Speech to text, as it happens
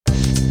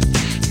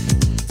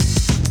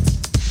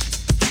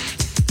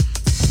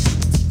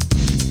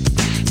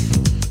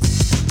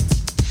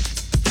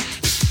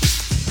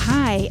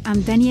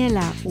I'm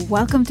Daniela.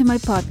 Welcome to my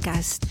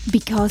podcast,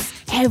 Because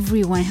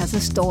Everyone Has a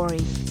Story,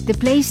 the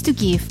place to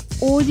give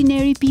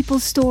ordinary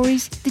people's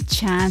stories the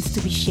chance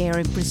to be shared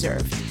and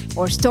preserved.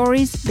 Our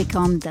stories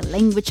become the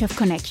language of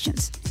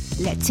connections.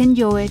 Let's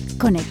enjoy it,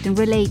 connect and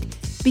relate,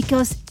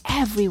 because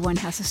everyone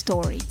has a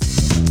story.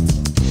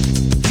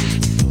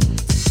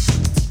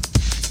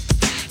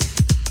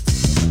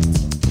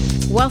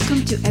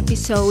 Welcome to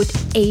episode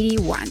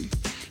 81.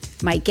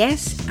 My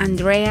guest,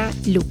 Andrea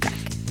Lukac.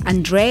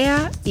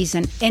 Andrea is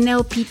an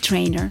NLP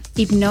trainer,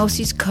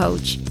 hypnosis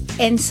coach,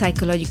 and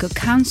psychological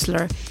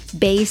counselor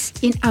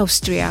based in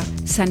Austria,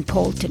 St.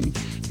 Pölten.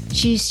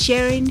 She's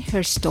sharing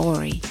her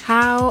story,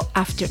 how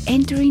after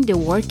entering the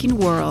working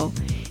world,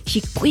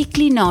 she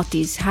quickly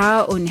noticed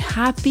how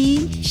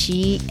unhappy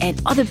she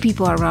and other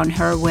people around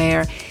her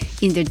were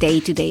in their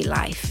day-to-day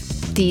life.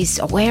 This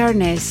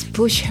awareness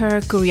pushed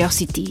her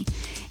curiosity,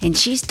 and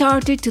she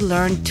started to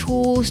learn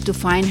tools to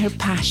find her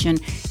passion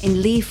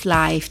and live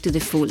life to the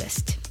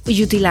fullest.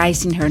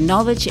 Utilizing her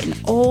knowledge and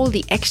all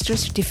the extra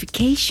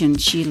certifications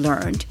she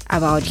learned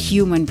about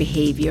human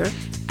behavior,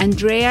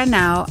 Andrea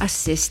now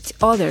assists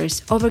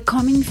others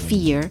overcoming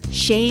fear,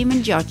 shame,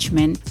 and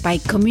judgment by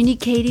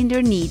communicating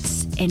their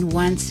needs and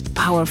wants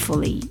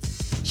powerfully.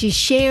 She's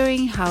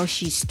sharing how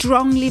she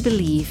strongly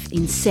believes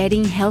in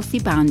setting healthy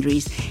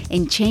boundaries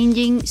and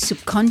changing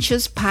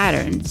subconscious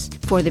patterns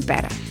for the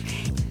better.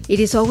 It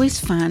is always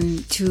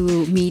fun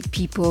to meet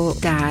people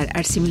that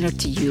are similar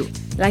to you.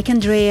 Like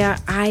Andrea,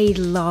 I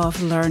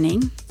love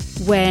learning.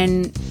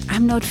 When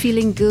I'm not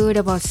feeling good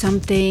about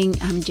something,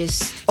 I'm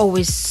just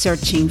always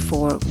searching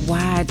for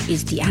what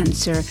is the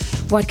answer,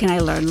 what can I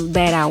learn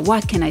better,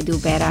 what can I do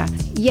better.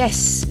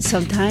 Yes,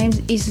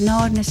 sometimes it's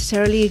not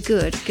necessarily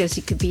good because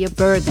it could be a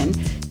burden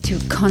to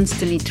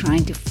constantly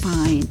trying to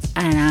find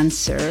an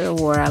answer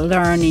or a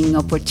learning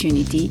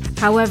opportunity.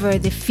 However,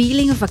 the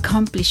feeling of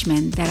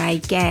accomplishment that I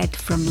get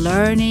from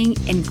learning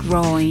and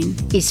growing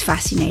is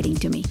fascinating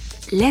to me.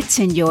 Let's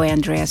enjoy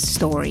Andrea's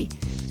story.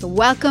 So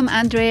welcome,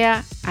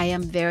 Andrea. I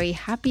am very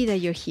happy that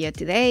you're here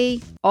today,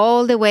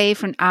 all the way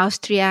from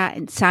Austria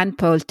and St.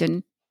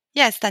 Pölten.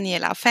 Yes,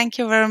 Daniela, thank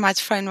you very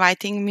much for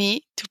inviting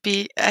me to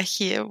be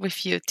here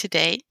with you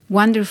today.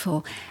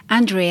 Wonderful.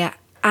 Andrea,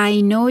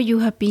 I know you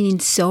have been in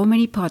so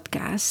many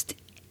podcasts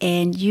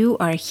and you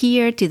are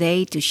here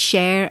today to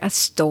share a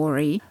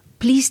story.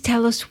 Please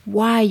tell us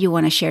why you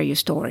want to share your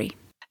story.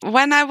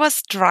 When I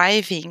was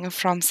driving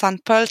from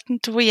St.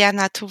 Pölten to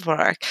Vienna to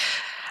work,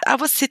 I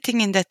was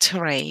sitting in the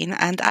train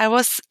and I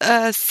was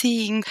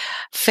seeing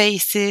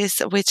faces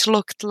which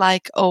looked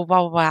like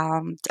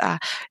overwhelmed,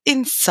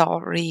 in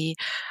sorry,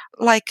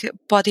 like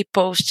body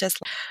postures.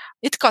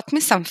 It got me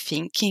some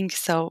thinking.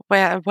 So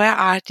where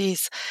are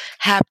these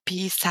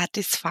happy,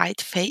 satisfied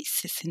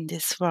faces in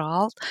this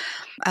world?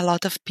 A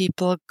lot of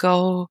people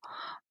go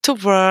to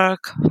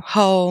work,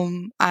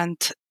 home, and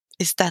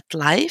is that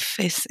life?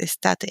 Is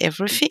that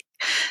everything?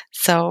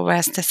 So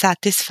where's the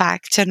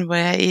satisfaction?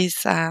 Where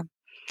is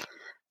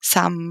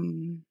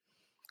some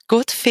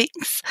good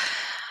things?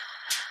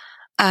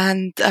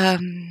 And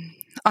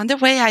on the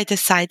way, I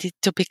decided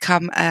to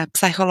become a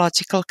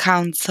psychological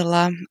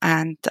counselor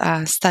and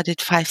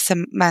studied 5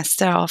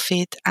 semesters of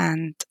it.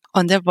 And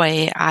on the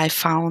way, I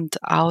found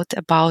out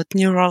about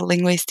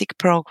neuro-linguistic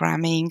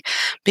programming,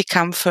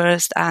 become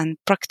first a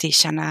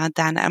practitioner,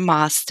 then a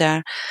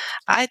master.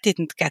 I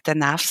didn't get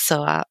enough,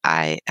 so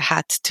I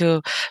had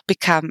to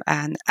become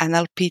an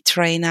NLP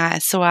trainer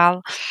as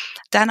well.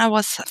 Then I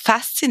was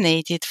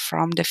fascinated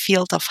from the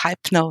field of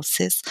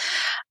hypnosis.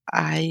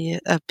 I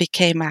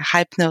became a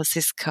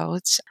hypnosis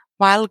coach.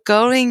 While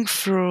going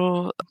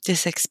through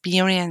these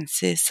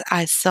experiences,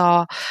 I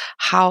saw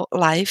how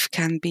life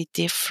can be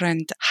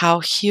different,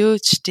 how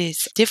huge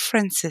these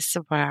differences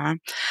were.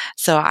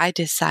 So I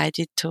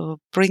decided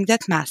to bring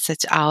that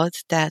message out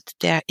that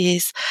there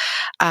is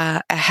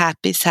a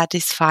happy,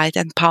 satisfied,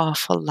 and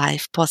powerful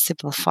life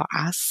possible for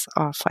us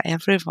or for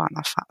every one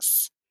of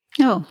us.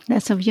 Oh,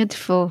 that's a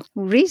beautiful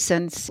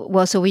reason.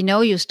 Well, so we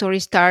know your story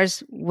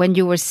starts when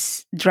you were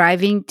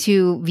driving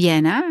to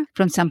Vienna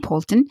from St.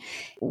 Pölten.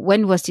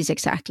 When was this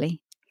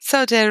exactly?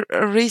 So the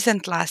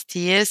recent last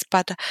years,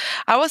 but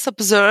I was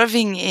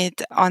observing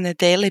it on a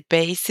daily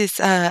basis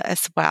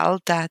as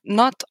well, that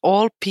not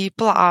all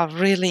people are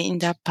really in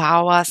their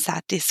power,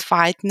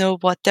 satisfied, know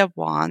what they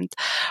want,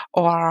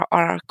 or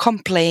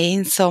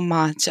complain so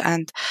much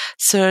and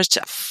search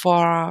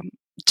for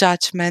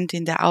judgment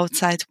in the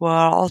outside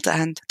world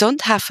and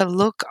don't have a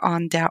look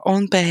on their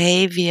own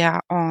behavior,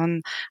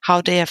 on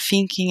how they are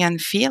thinking and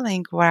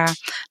feeling, where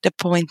the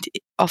point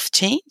of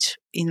change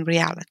in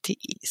reality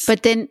is.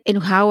 But then,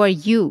 and how are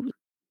you?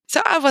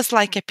 So I was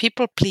like a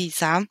people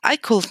pleaser. I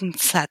couldn't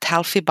set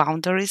healthy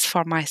boundaries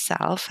for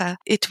myself.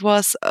 It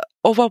was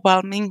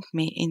overwhelming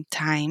me in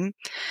time.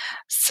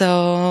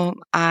 So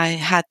I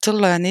had to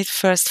learn it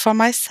first for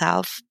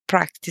myself,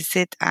 practice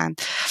it,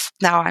 and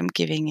now I'm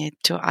giving it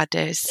to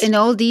others. And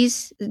all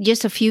these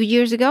just a few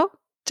years ago?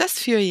 Just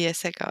a few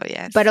years ago,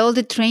 yes. But all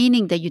the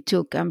training that you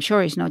took, I'm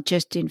sure, is not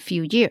just in a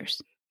few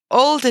years.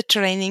 all the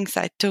trainings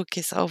I took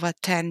is over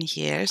 10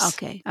 years.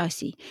 Okay, I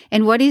see.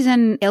 And what is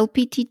an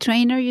LPT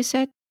trainer, you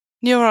said?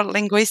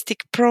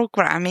 Neuro-linguistic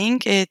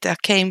programming. It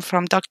came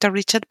from Dr.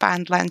 Richard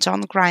Bandler and John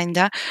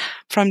Grinder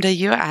from the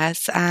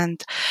US,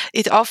 and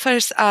it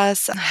offers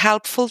us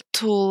helpful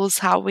tools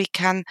how we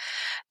can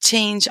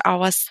change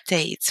our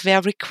states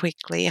very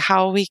quickly,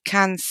 how we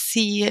can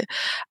see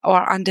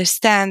or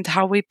understand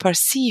how we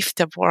perceive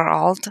the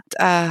world,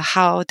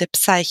 how the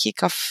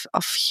psychic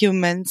of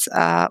humans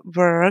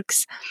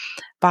works.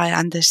 By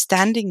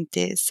understanding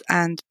this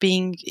and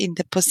being in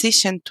the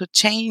position to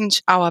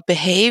change our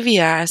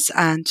behaviors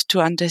and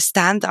to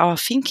understand our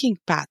thinking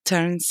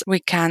patterns, we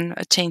can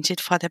change it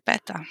for the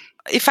better.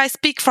 If I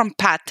speak from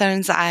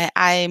patterns,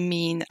 I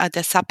mean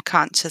the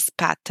subconscious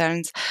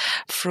patterns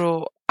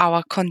through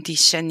our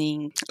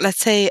conditioning. Let's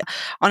say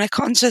on a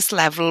conscious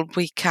level,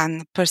 we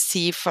can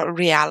perceive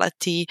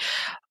reality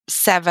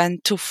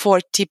 7 to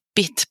 40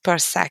 bit per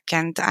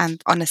second.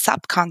 And on a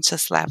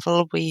subconscious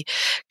level, we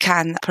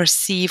can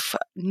perceive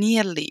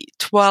nearly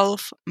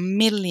 12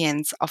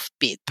 millions of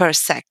bits per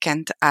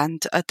second.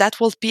 And that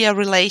will be a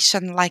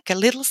relation like a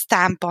little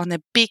stamp on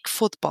a big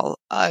football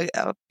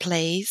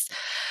place.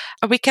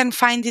 We can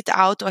find it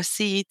out or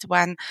see it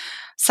when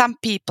some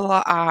people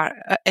are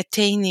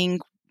attaining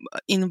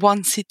in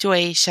one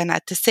situation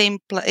at the same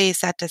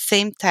place at the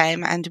same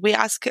time, and we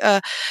ask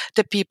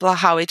the people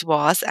how it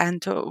was,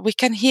 and we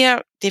can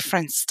hear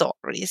different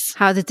stories.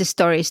 How did the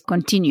story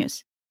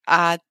continues?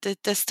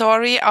 The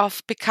story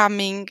of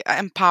becoming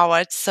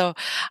empowered. So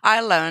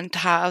I learned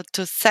how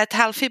to set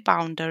healthy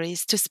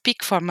boundaries, to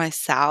speak for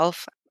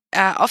myself.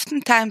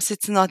 Oftentimes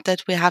it's not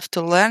that we have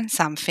to learn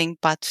something,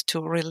 but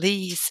to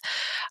release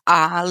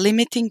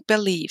limiting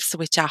beliefs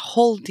which are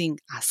holding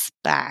us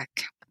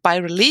back. By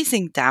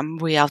releasing them,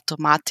 we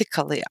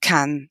automatically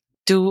can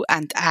do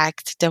and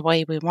act the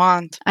way we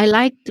want. I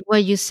liked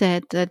what you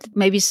said, that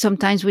maybe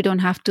sometimes we don't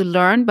have to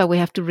learn, but we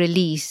have to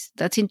release.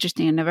 That's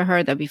interesting. I never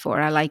heard that before.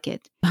 I like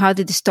it. How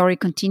did the story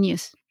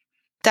continues?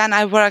 Then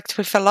I worked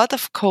with a lot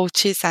of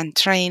coaches and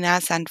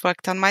trainers and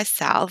worked on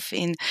myself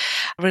in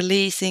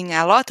releasing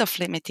a lot of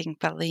limiting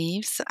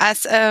beliefs.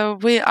 As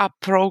we are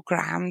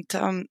programmed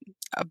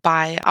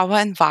by our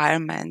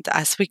environment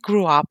as we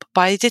grew up,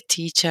 by the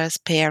teachers,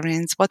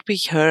 parents, what we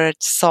heard,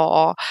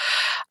 saw.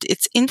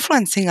 It's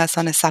influencing us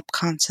on a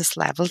subconscious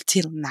level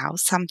till now.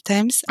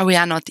 Sometimes we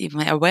are not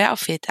even aware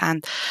of it.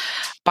 And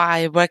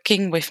by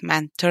working with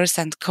mentors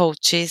and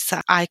coaches,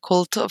 I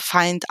could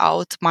find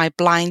out my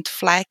blind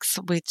flags,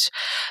 which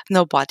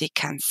nobody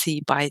can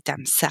see by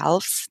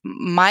themselves.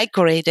 My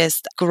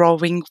greatest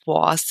growing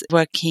was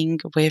working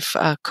with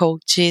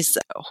coaches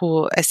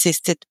who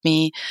assisted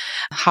me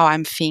how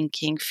I'm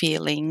thinking,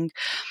 feeling,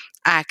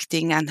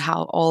 acting, and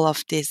how all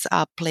of this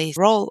plays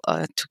a role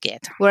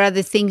together. What are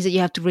the things that you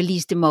have to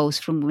release the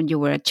most from when you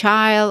were a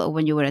child or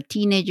when you were a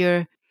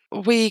teenager?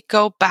 We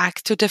go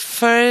back to the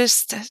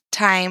first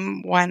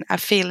time when a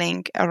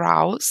feeling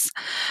arose.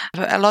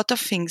 A lot of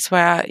things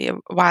were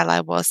while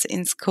I was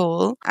in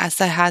school,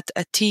 as I had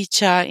a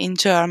teacher in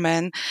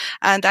German,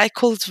 and I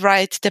could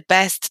write the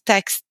best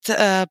text,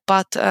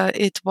 but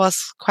it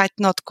was quite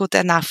not good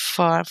enough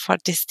for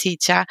this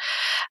teacher.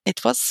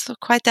 It was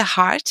quite a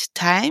hard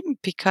time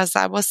because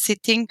I was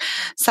sitting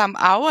some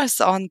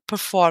hours on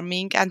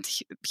performing, and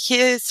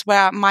here's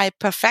where my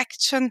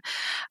perfection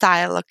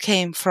style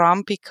came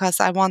from, because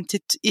I wanted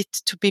it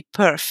to be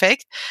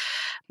perfect.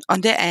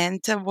 On the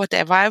end,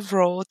 whatever I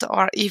wrote,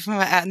 or even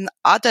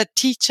another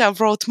teacher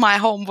wrote my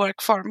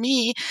homework for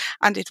me,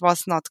 and it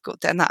was not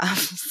good enough.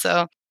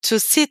 So to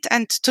sit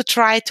and to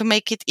try to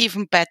make it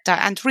even better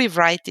and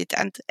rewrite it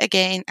and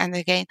again,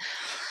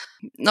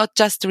 not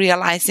just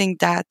realizing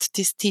that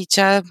this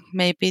teacher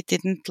maybe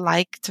didn't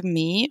like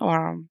me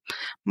or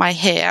my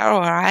hair,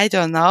 or I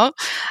don't know,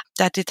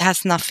 that it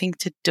has nothing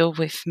to do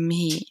with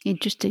me.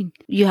 Interesting.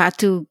 You had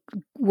to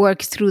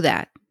work through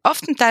that.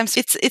 Oftentimes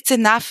it's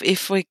enough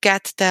if we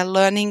get the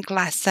learning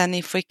lesson,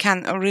 if we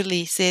can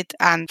release it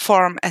and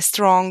form a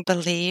strong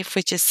belief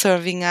which is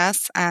serving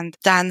us, and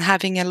then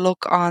having a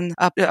look on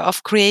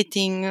of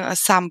creating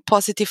some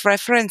positive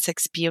reference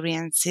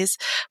experiences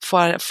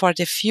for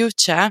the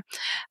future.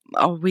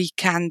 We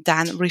can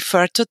then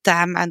refer to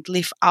them and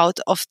live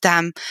out of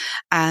them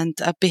and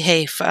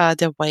behave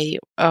the way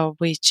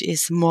which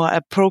is more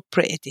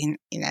appropriate in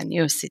a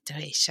new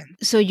situation.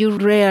 So you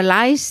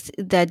realized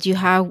that you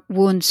have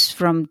wounds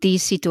from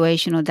this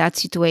situation or that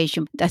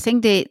situation. I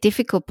think the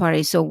difficult part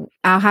is, so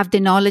I'll have the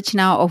knowledge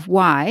now of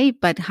why,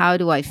 but how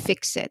do I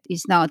fix it?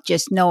 It's not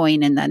just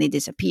knowing and then it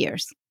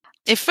disappears.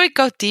 If we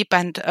go deep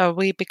and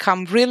we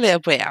become really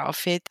aware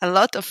of it, a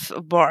lot of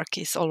work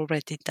is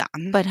already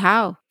done. But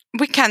how?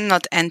 We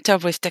cannot enter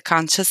with the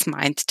conscious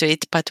mind to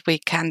it, but we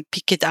can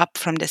pick it up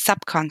from the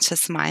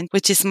subconscious mind,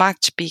 which is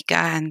much bigger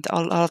and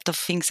a lot of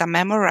things are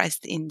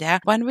memorized in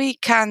there. When we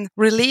can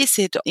release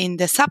it in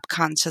the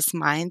subconscious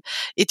mind,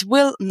 it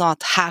will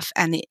not have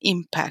any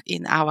impact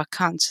in our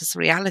conscious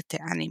reality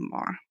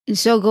anymore.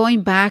 So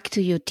going back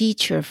to your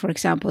teacher, for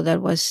example,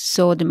 that was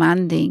so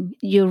demanding,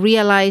 you're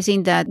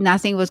realizing that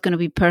nothing was going to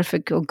be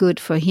perfect or good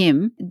for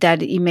him,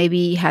 that it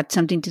maybe had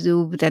something to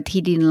do with that he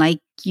didn't like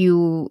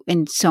you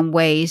in some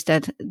ways,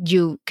 that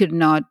you could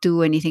not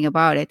do anything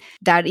about it.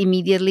 That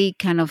immediately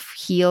kind of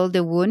healed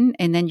the wound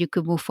and then you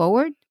could move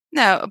forward?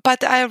 No,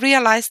 but I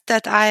realized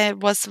that I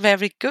was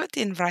very good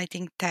in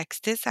writing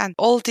texts, and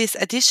all this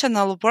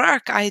additional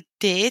work I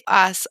did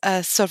as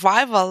a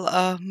survival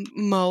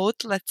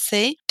mode, let's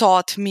say,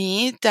 taught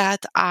me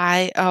that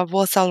I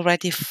was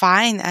already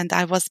fine and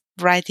I was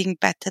writing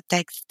better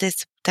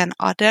texts than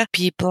other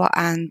people.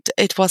 And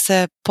it was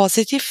a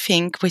positive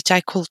thing, which I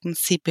couldn't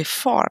see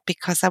before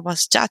because I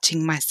was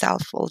judging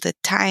myself all the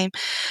time.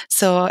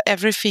 So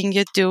everything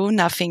you do,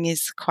 nothing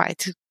is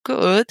quite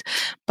good,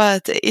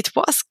 but it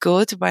was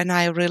good when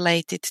I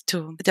related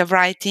to the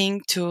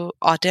writing to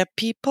other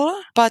people,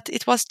 but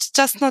it was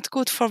just not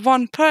good for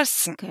one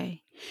person.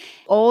 Okay.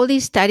 All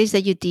these studies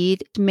that you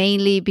did,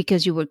 mainly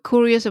because you were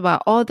curious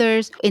about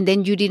others, and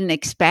then you didn't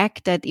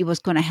expect that it was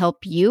going to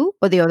help you,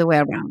 or the other way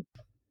around?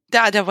 The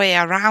other way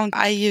around.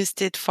 I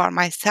used it for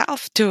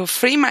myself to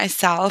free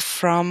myself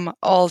from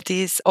all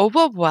this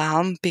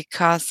overwhelm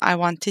because I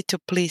wanted to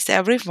please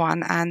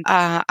everyone. And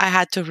I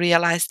had to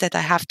realize that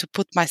I have to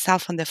put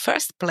myself in the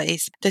first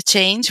place. The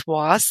change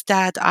was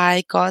that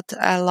I got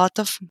a lot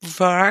of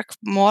work,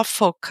 more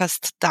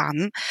focused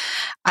done.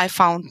 I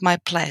found my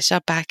pleasure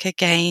back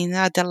again.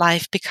 The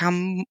life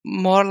became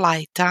more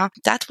lighter.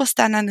 That was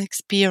then an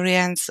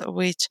experience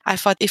which I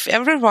thought if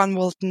everyone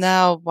would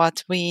know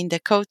what we in the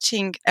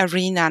coaching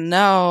arena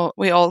know,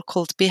 we all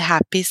could be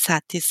happy,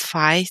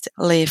 satisfied,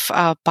 live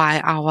by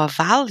our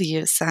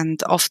values.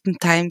 And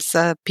oftentimes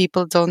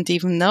people don't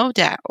even know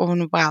their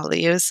own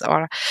values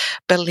or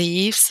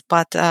beliefs,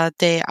 but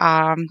they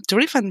are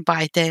driven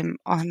by them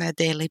on a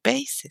daily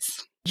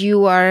basis.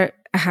 You are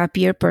a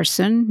happier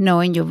person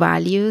knowing your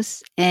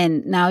values,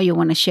 and now you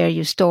want to share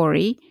your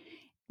story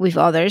with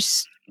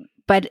others.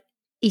 But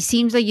it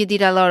seems like you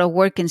did a lot of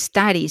work and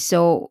study.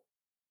 So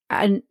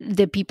and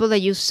the people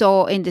that you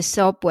saw in the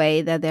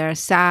subway that they're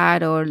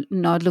sad or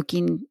not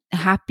looking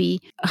happy,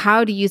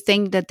 how do you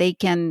think that they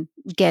can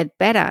get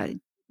better?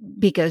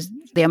 Because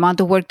the amount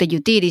of work that you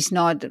did is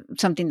not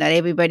something that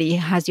everybody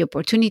has the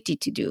opportunity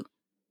to do.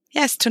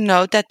 Yes, to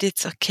know that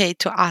it's okay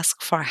to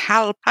ask for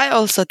help. I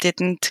also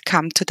didn't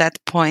come to that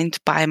point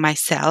by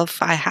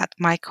myself. I had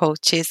my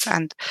coaches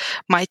and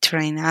my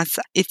trainers.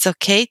 It's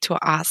okay to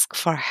ask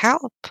for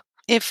help.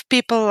 If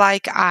people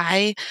like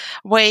I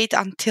wait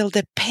until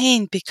the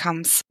pain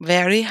becomes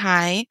very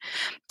high,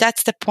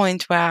 that's the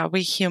point where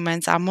we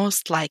humans are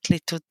most likely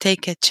to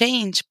take a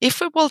change.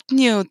 If we would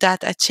knew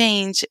that a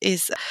change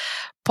is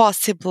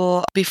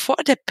possible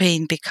before the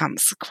pain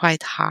becomes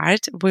quite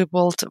hard, we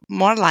will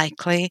more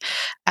likely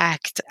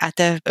act at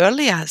the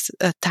earliest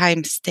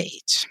time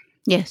stage.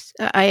 Yes,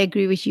 I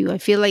agree with you. I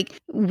feel like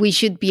we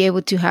should be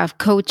able to have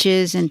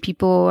coaches and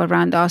people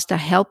around us that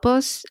help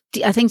us.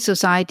 I think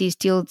society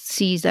still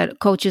sees that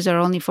coaches are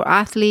only for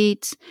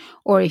athletes,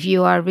 or if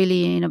you are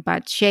really in a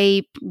bad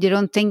shape, they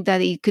don't think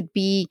that it could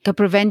be a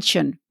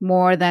prevention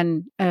more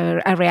than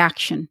a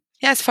reaction.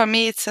 Yes, for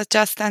me, it's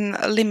just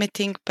a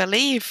limiting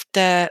belief.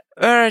 The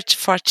urge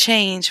for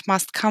change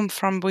must come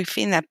from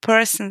within a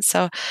person.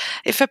 So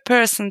if a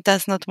person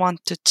does not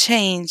want to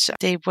change,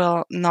 they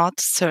will not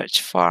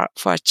search for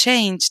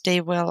change. They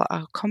will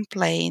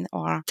complain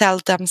or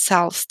tell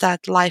themselves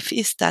that life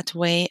is that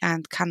way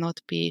and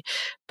cannot be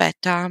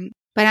better.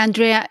 But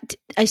Andrea,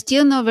 I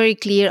still not very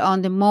clear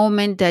on the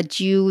moment that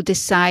you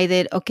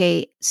decided,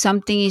 okay,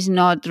 something is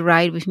not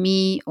right with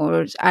me,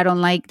 or I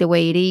don't like the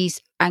way it is,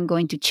 I'm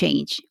going to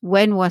change.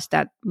 When was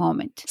that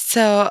moment?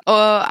 So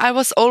I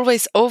was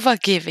always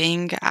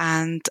overgiving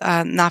and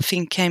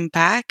nothing came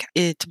back.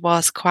 It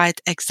was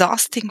quite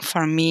exhausting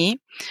for me.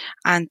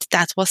 And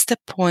that was the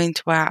point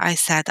where I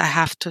said I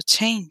have to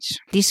change.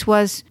 This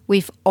was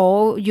with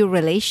all your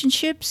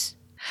relationships?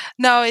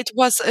 No, it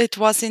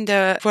was in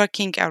the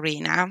working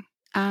arena.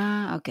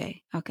 Ah,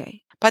 okay.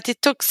 But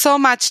it took so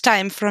much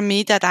time from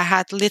me that I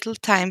had little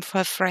time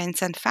for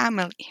friends and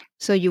family.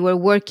 So you were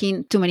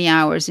working too many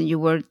hours and you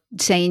were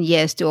saying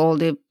yes to all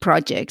the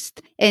projects.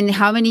 And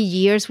how many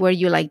years were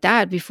you like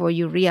that before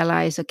you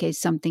realized, okay,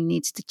 something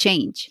needs to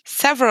change?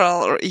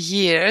 Several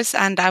years,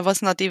 and I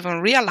was not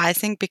even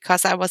realizing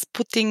because I was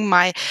putting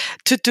my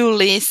to-do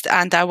list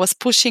and I was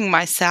pushing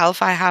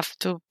myself. I have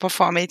to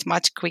perform it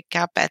much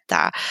quicker,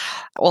 better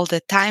all the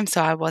time.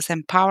 So I was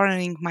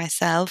empowering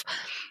myself.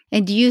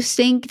 And do you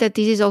think that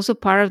this is also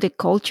part of the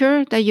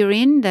culture that you're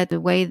in, that the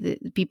way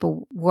that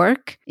people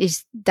work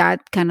is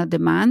that kind of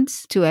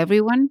demands to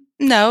everyone?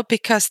 No,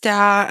 because there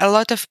are a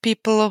lot of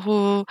people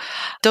who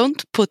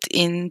don't put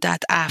in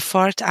that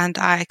effort, and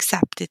I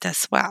accept it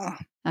as well.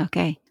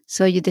 Okay.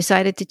 So you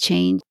decided to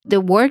change.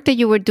 The work that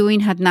you were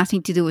doing had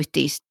nothing to do with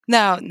this.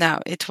 No,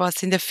 it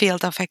was in the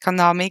field of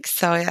economics,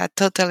 so a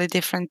totally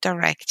different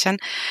direction.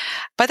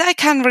 But I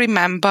can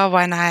remember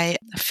when I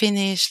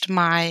finished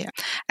my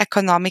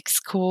economic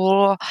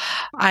school,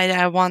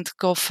 I want to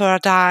go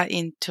further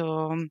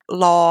into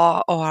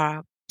law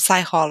or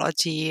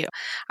psychology.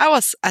 I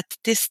was at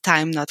this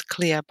time not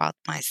clear about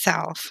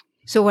myself.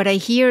 So what I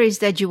hear is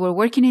that you were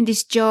working in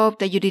this job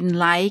that you didn't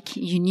like.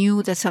 You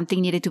knew that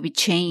something needed to be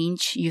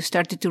changed. You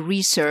started to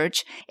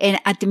research. And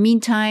at the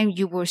meantime,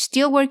 you were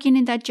still working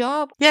in that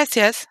job? Yes.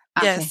 Okay.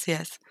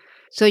 Yes.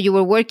 So you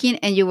were working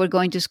and you were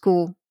going to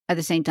school at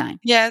the same time?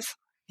 Yes.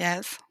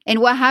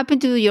 And what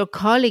happened to your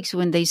colleagues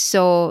when they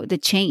saw the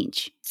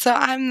change? So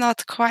I'm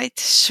not quite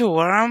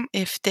sure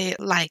if they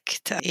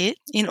liked it.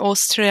 In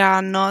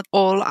Austria, not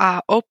all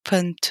are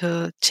open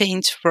to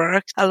change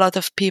work. A lot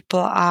of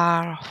people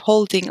are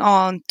holding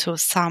on to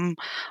some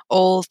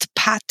old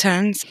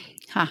patterns.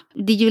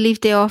 Did you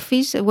leave the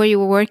office where you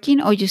were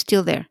working, or you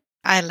still there?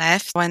 I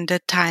left when the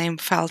time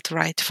felt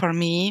right for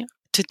me.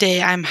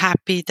 Today, I'm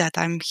happy that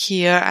I'm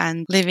here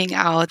and living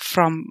out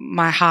from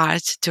my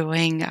heart,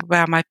 doing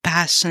where my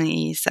passion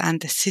is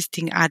and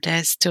assisting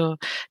others to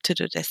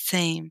do the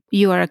same.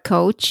 You are a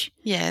coach.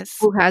 Yes.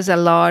 Who has a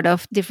lot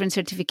of different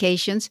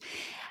certifications.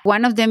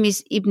 One of them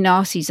is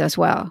hypnosis as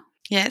well.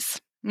 Yes.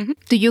 Mm-hmm.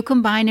 Do you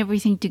combine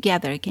everything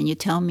together? Can you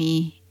tell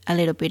me a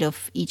little bit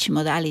of each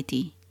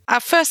modality?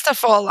 First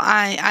of all,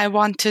 I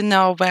want to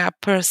know where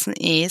a person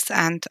is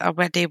and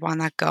where they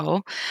want to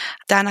go.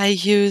 Then I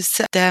use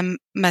the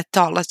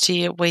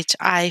methodology which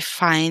I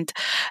find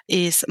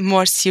is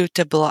more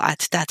suitable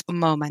at that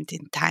moment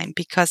in time,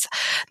 because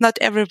not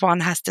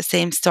everyone has the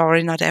same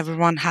story, not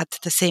everyone had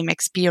the same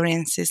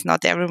experiences,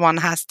 not everyone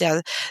has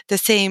the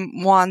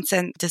same wants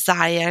and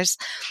desires.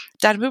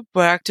 Then we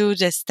work through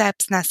the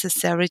steps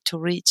necessary to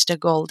reach the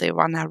goal they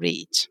want to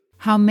reach.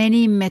 How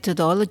many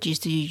methodologies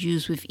do you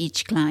use with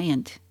each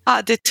client?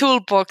 The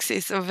toolbox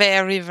is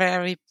very,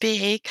 very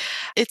big.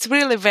 It's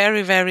really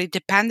very, very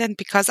dependent,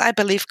 because I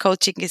believe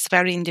coaching is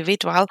very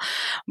individual.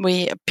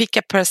 We pick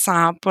a person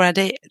up where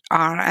they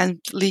are and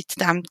lead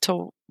them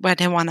to where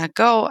they want to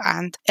go.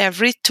 And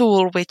every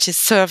tool which is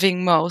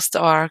serving most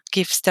or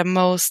gives the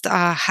most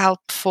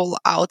helpful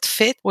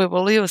outfit, we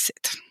will use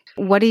it.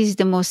 What is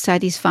the most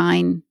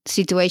satisfying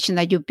situation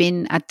that you've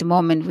been at the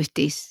moment with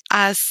this?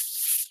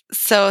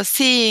 So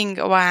seeing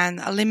when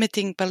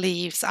limiting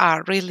beliefs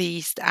are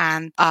released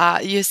and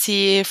you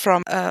see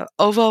from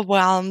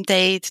overwhelmed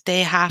state,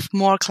 they have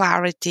more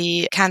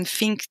clarity, can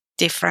think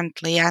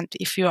differently. And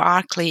if you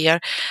are clear,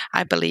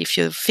 I believe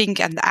you think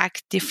and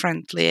act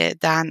differently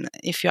than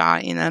if you are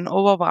in an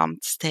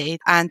overwhelmed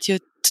state, and you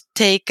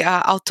take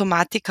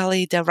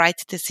automatically the right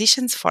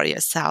decisions for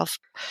yourself.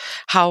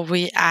 How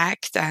we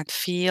act and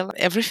feel,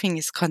 everything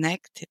is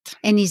connected.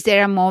 And is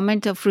there a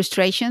moment of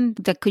frustration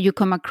that you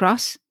come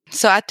across?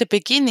 So at the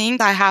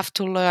beginning, I have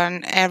to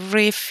learn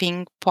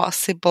everything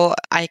possible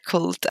I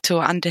could to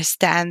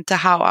understand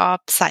how our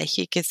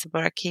psychic is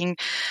working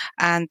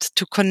and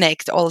to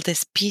connect all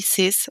these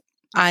pieces.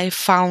 I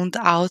found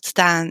out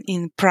then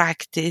in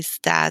practice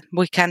that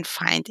we can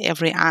find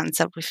every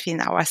answer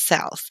within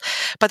ourselves.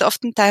 But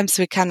oftentimes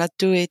we cannot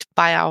do it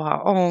by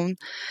our own,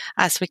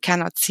 as we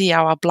cannot see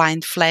our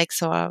blind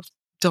flags or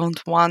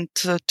don't want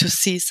to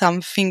see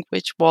something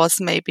which was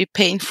maybe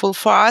painful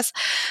for us.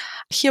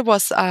 Here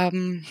was a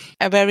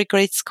very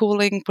great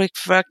schooling with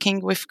working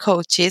with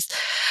coaches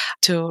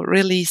to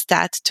release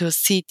that, to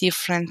see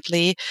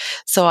differently.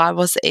 So I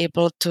was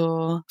able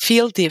to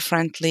feel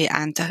differently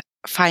and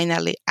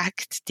finally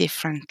act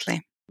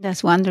differently.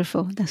 That's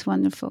wonderful. That's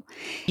wonderful.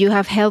 You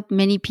have helped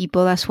many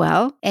people as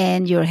well,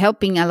 and you're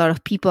helping a lot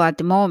of people at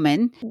the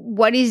moment.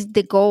 What is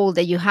the goal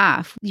that you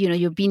have?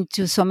 You've been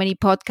to so many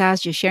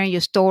podcasts, you're sharing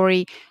your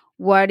story.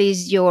 What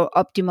is your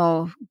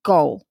optimal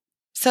goal?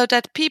 So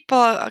that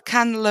people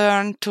can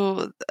learn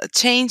to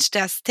change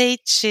their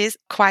stages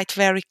quite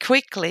very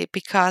quickly,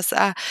 because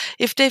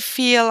if they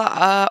feel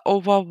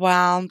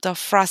overwhelmed or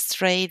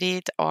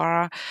frustrated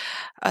or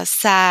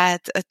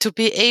sad, to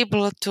be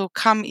able to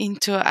come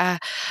into a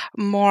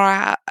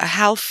more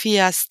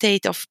healthier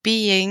state of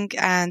being.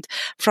 And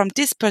from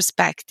this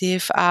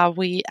perspective,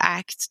 we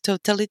act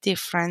totally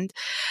different.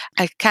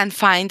 I can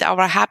find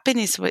our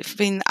happiness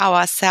within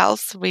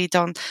ourselves. We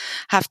don't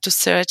have to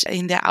search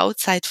in the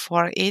outside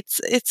for it.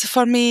 It's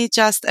for me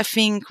just a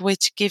thing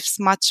which gives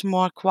much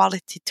more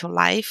quality to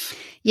life.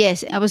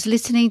 Yes, I was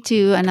listening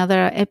to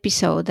another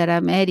episode that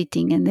I'm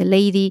editing, and the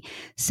lady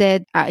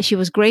said she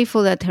was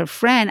grateful that her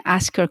friend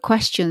asked her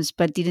questions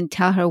but didn't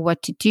tell her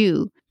what to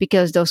do,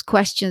 because those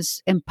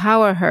questions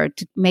empower her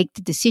to make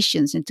the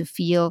decisions and to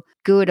feel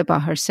good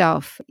about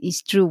herself.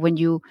 It's true, when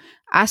you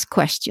ask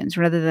questions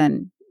rather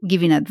than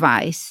giving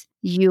advice,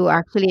 you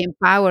actually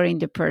empowering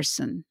the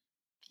person.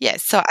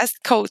 Yes, so as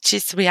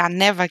coaches, we are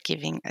never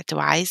giving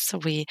advice.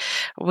 We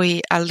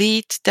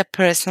lead the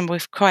person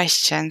with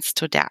questions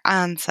to their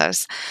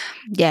answers.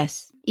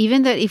 Yes.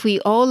 Even that if we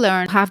all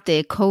learn have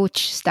the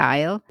coach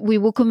style, we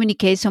will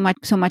communicate so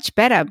much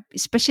better,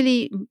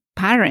 especially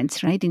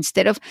parents, right?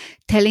 Instead of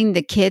telling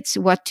the kids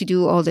what to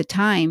do all the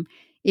time,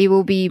 it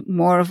will be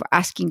more of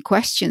asking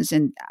questions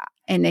and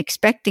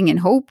expecting and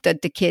hope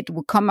that the kid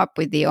will come up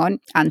with their own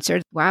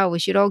answer. Wow, we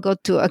should all go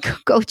to a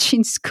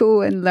coaching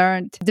school and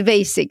learn the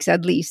basics,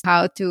 at least,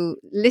 how to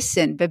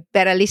listen, but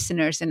better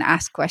listeners and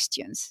ask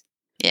questions.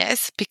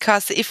 Yes,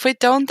 because if we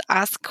don't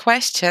ask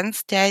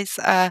questions, there is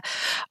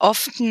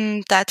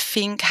often that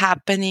thing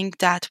happening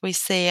that we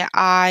say,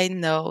 I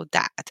know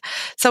that.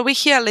 So we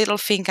hear a little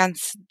thing and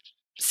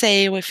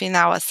say within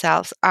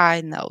ourselves,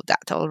 I know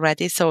that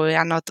already. So we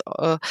are not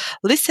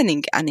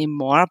listening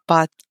anymore,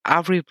 but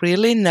are we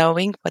really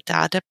knowing what the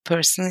other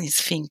person is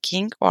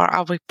thinking, or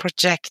are we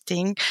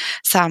projecting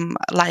some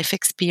life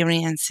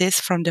experiences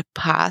from the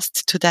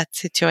past to that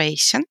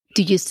situation?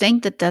 Do you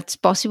think that that's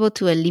possible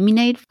to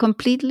eliminate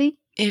completely?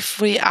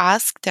 If we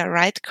ask the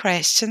right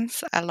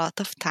questions, a lot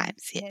of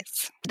times,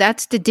 yes.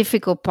 That's the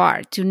difficult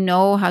part, to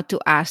know how to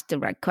ask the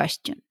right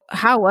question.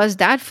 How was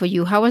that for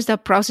you? How was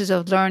that process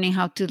of learning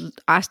how to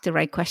ask the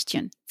right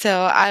question?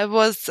 So I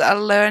was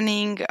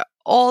learning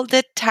all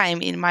the time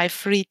in my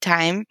free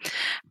time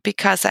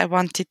because I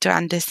wanted to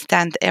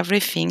understand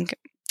everything,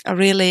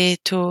 really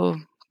to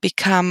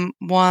become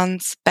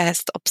one's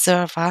best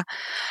observer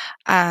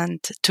and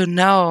to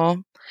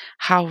know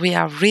how we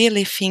are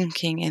really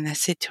thinking in a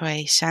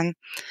situation,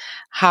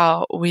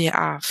 how we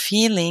are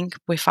feeling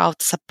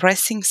without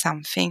suppressing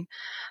something,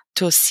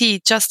 to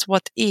see just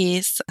what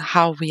is,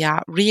 how we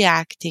are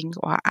reacting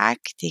or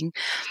acting.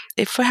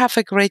 If we have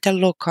a greater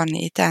look on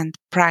it and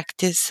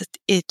practice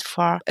it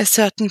for a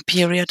certain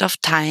period of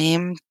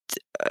time,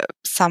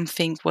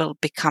 something will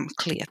become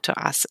clear to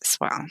us as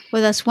well.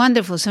 Well, that's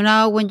wonderful. So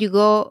now when you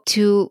go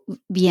to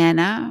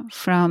Vienna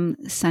from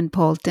St.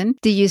 Pölten,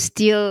 do you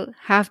still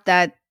have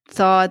that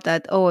thought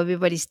that, oh,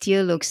 everybody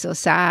still looks so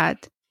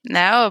sad?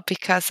 No,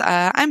 because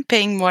I'm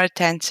paying more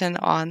attention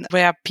on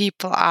where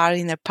people are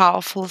in a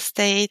powerful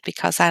state,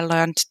 because I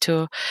learned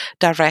to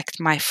direct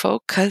my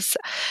focus.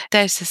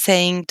 There's a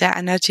saying, the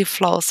energy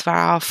flows where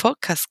our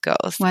focus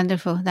goes.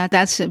 Wonderful.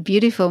 That's a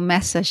beautiful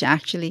message,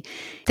 actually.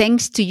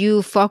 Thanks to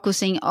you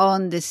focusing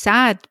on the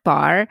sad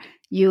part,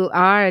 you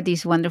are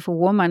this wonderful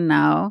woman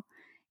now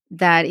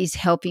that is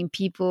helping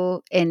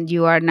people, and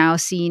you are now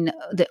seeing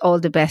all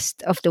the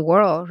best of the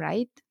world,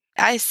 right?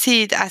 I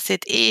see it as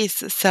it is.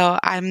 So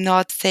I'm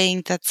not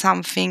saying that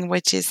something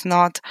which is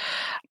not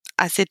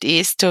as it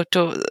is to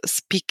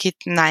speak it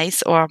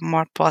nice or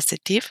more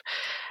positive.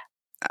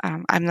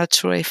 I'm not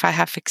sure if I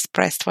have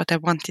expressed what I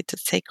wanted to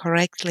say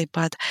correctly,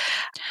 but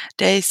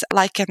there is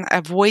like an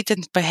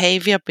avoidant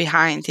behavior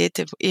behind it.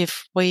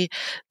 If we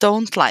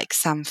don't like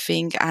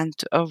something and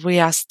we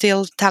are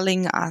still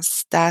telling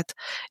us that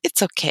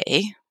it's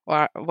okay,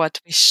 or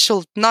what we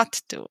should not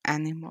do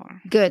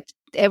anymore. Good.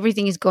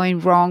 Everything is going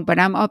wrong, but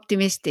I'm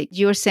optimistic.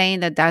 You're saying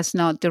that that's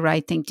not the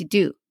right thing to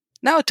do.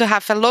 No, to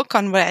have a look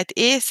on where it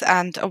is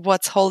and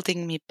what's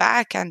holding me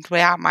back and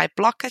where my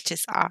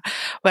blockages are,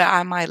 where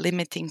are my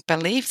limiting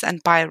beliefs,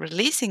 and by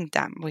releasing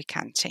them, we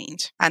can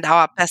change. And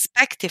our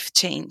perspective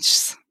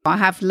changes. I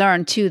have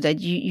learned too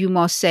that you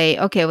must say,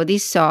 okay, well,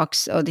 this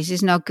sucks, or this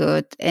is not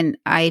good, and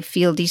I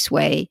feel this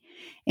way,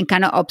 and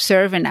kind of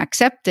observe and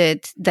accept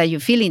it that you're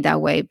feeling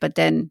that way, but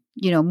then,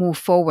 move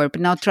forward,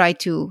 but not try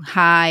to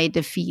hide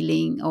the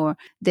feeling or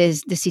the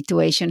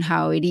situation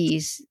how it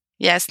is.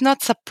 Yes,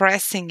 not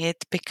suppressing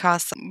it,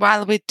 because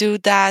while we do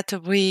that,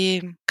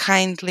 we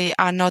kindly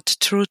are not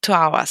true to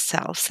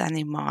ourselves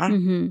anymore.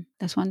 Mm-hmm.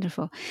 That's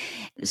wonderful.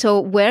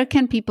 So where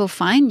can people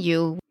find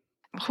you?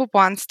 Who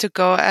wants to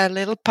go a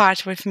little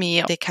part with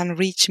me, they can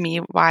reach me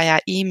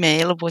via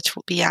email, which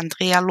will be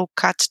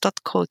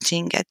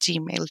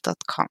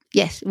andrealukacs.coaching@gmail.com.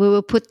 Yes, we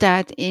will put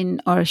that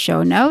in our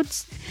show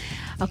notes.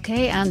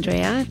 Okay,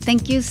 Andrea,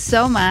 thank you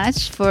so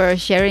much for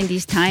sharing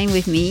this time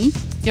with me.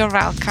 You're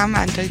welcome,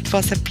 and it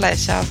was a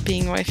pleasure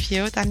being with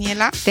you,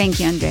 Daniela.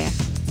 Thank you, Andrea.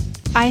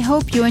 I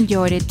hope you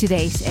enjoyed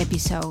today's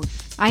episode.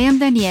 I am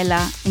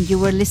Daniela, and you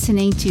were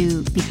listening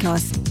to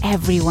Because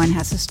Everyone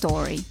Has a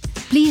Story.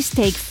 Please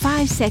take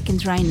 5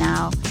 seconds right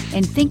now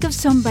and think of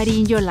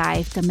somebody in your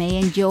life that may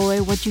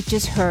enjoy what you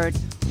just heard,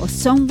 or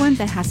someone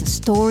that has a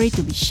story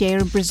to be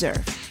shared and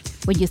preserved.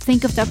 When you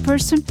think of that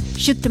person,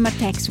 shoot them a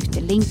text with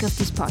the link of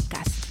this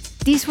podcast.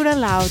 This would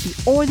allow the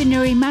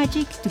ordinary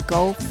magic to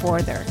go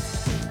further.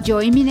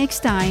 Join me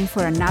next time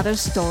for another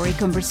story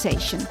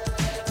conversation.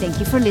 Thank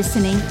you for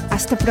listening.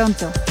 Hasta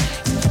pronto.